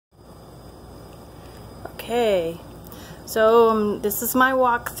Okay, so this is my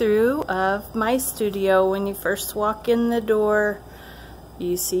walkthrough of my studio. When you first walk in the door,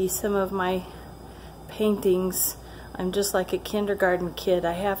 you see some of my paintings. I'm just like a kindergarten kid.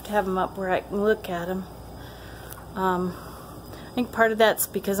 I have to have them up where I can look at them. I think part of that's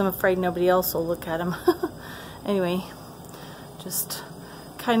because I'm afraid nobody else will look at them. Anyway, just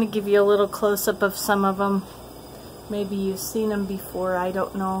kind of give you a little close-up of some of them. Maybe you've seen them before, I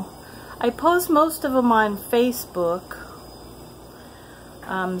don't know. I post most of them on Facebook.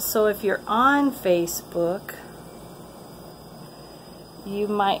 So if you're on Facebook, you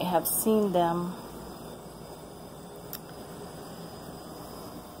might have seen them.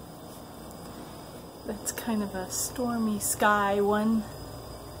 That's kind of a stormy sky one.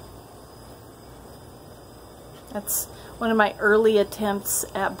 That's one of my early attempts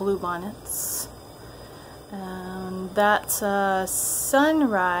at bluebonnets. That's a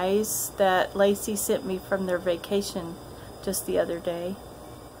sunrise that Lacey sent me from their vacation just the other day.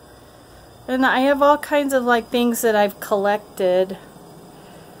 And I have all kinds of like things that I've collected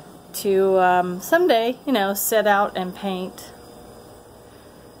to someday, you know, set out and paint.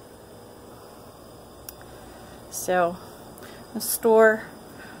 So, I store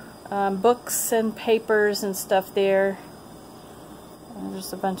books and papers and stuff there. And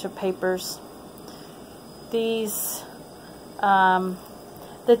there's a bunch of papers. These,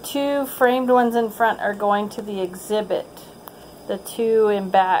 the two framed ones in front are going to the exhibit. The two in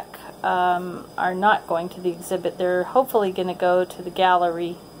back are not going to the exhibit. They're hopefully going to go to the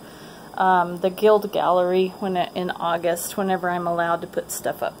gallery, the Guild Gallery, in August, whenever I'm allowed to put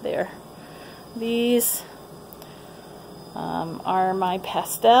stuff up there. These are my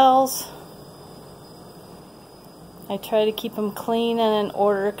pastels. I try to keep them clean and in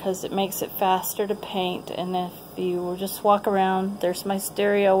order because it makes it faster to paint. And if you just walk around, there's my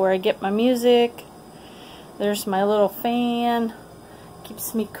stereo where I get my music. There's my little fan,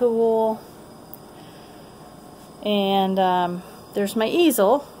 keeps me cool. And there's my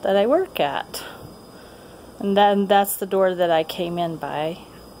easel that I work at. And then that's the door that I came in by.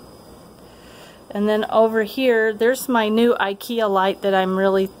 And then over here, there's my new IKEA light that I'm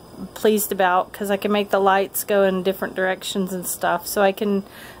really pleased about because I can make the lights go in different directions and stuff. So I can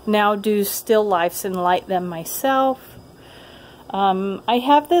now do still lifes and light them myself. I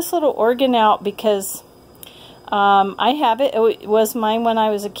have this little organ out because I have it. It was mine when I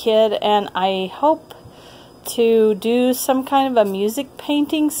was a kid, and I hope to do some kind of a music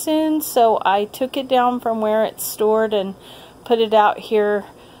painting soon. So I took it down from where it's stored and put it out here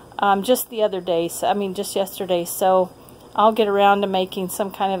just the other day. So, I mean, just yesterday. So I'll get around to making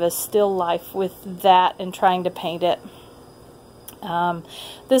some kind of a still life with that and trying to paint it.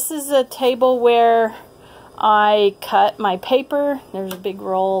 This is a table where I cut my paper. There's a big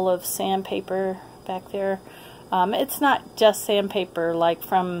roll of sandpaper back there. It's not just sandpaper like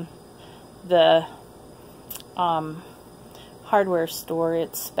from the hardware store.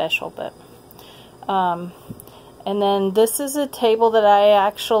 It's special, but and then this is a table that I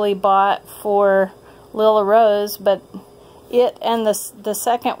actually bought for Lila Rose, but it and the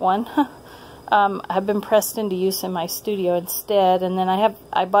second one have been pressed into use in my studio instead. And then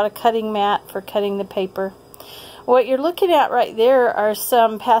I bought a cutting mat for cutting the paper. What you're looking at right there are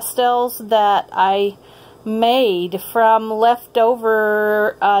some pastels that I made from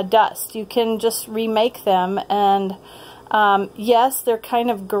leftover dust. You can just remake them, and yes, they're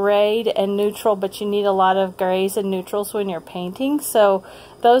kind of grayed and neutral, but you need a lot of grays and neutrals when you're painting. So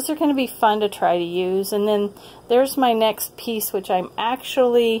those are going to be fun to try to use. And then there's my next piece, which I'm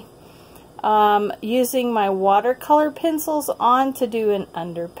actually using my watercolor pencils on to do an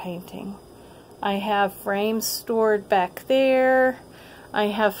underpainting. I have frames stored back there. I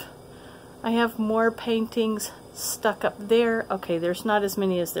have more paintings stuck up there. Okay, there's not as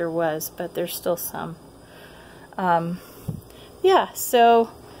many as there was, but there's still some. Yeah, so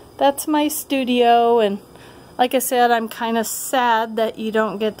that's my studio, and like I said, I'm kind of sad that you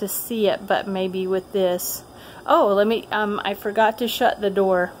don't get to see it, but maybe with this. Oh, let me, I forgot to shut the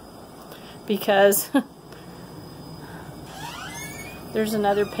door because there's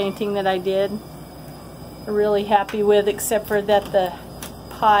another painting that I did. I'm really happy with, except for that the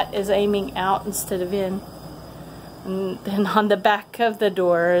pot is aiming out instead of in. And then on the back of the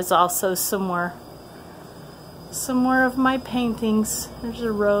door is also some more of my paintings. There's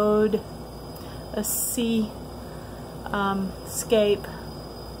a road, a sea scape,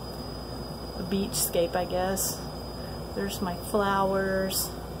 a beach scape, I guess. There's my flowers.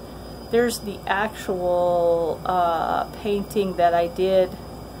 There's the actual painting that I did.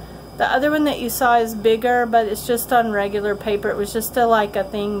 The other one that you saw is bigger, but it's just on regular paper. It was just like a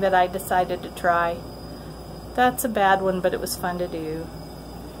thing that I decided to try. That's a bad one, but it was fun to do.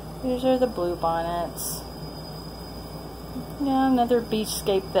 These are the blue bonnets. Yeah, another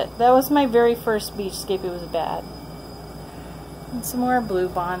beachscape. That was my very first beachscape. It was bad. And some more blue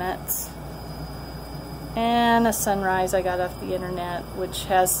bonnets. And a sunrise I got off the internet, which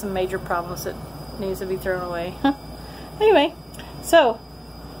has some major problems that needs to be thrown away. Anyway, so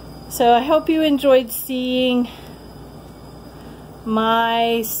I hope you enjoyed seeing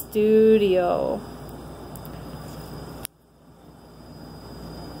my studio.